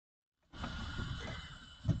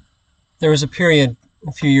There was a period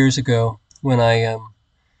a few years ago when I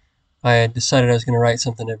had decided I was going to write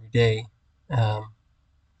something every day, um,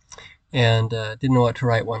 and didn't know what to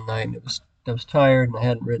write one night. And I was tired and I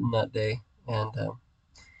hadn't written that day, and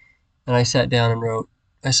I sat down and wrote.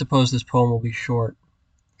 I suppose this poem will be short,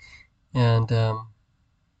 and and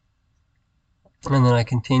then I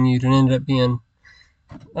continued and ended up being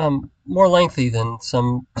more lengthy than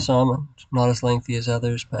some, not as lengthy as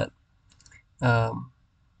others, um,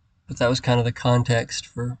 but that was kind of the context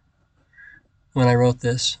for when I wrote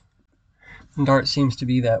this. And art seems to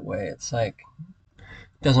be that way. It's like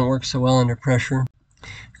it doesn't work so well under pressure.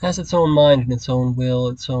 It has its own mind and its own will,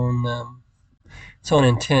 its own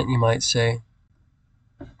intent, you might say.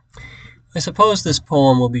 I suppose this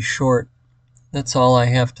poem will be short. That's all I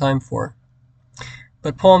have time for.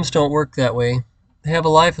 But poems don't work that way. They have a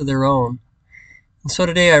life of their own. And so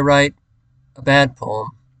today I write a bad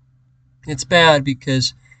poem. It's bad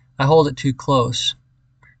because I hold it too close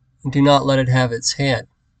and do not let it have its head.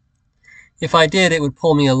 If I did, it would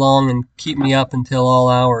pull me along and keep me up until all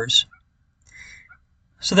hours.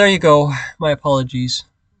 So there you go. My apologies.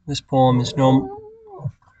 This poem is no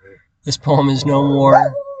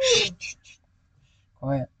more.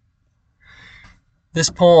 Quiet. This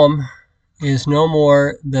poem is no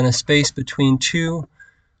more than a space between two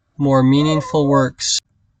more meaningful works.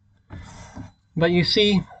 But you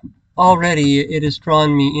see, already it has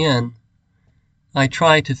drawn me in. I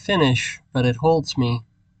try to finish, but it holds me.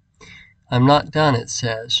 I'm not done, it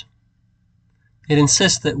says. It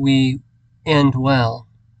insists that we end well.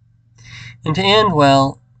 And to end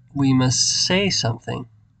well, we must say something.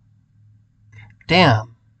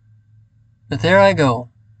 Damn. But there I go.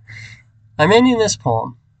 I'm ending this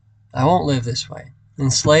poem. I won't live this way.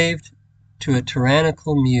 Enslaved to a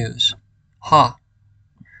tyrannical muse. Ha.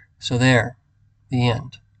 So there. The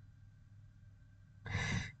end.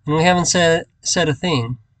 And we haven't said a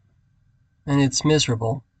thing. And it's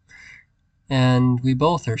miserable. And we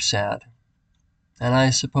both are sad. And I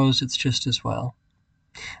suppose it's just as well.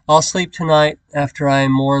 I'll sleep tonight after I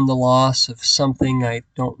mourn the loss of something I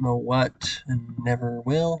don't know what and never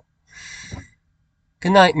will.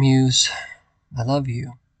 Good night, Muse. I love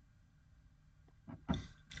you.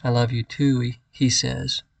 I love you too, he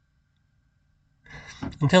says.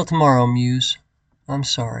 Until tomorrow, Muse. I'm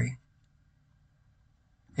sorry.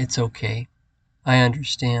 It's okay. I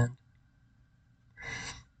understand.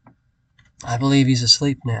 I believe he's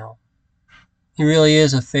asleep now. He really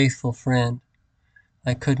is a faithful friend.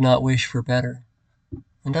 I could not wish for better.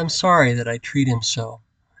 And I'm sorry that I treat him so.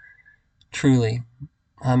 Truly,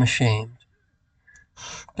 I'm ashamed.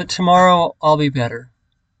 But tomorrow I'll be better.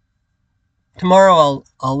 Tomorrow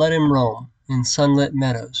I'll let him roam in sunlit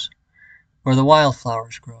meadows where the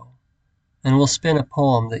wildflowers grow, and we'll spin a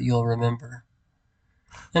poem that you'll remember.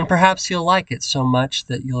 And perhaps you'll like it so much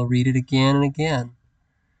that you'll read it again and again.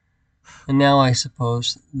 And now I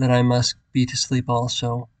suppose that I must be to sleep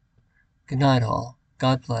also. Good night all.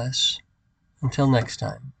 God bless. Until next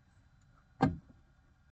time.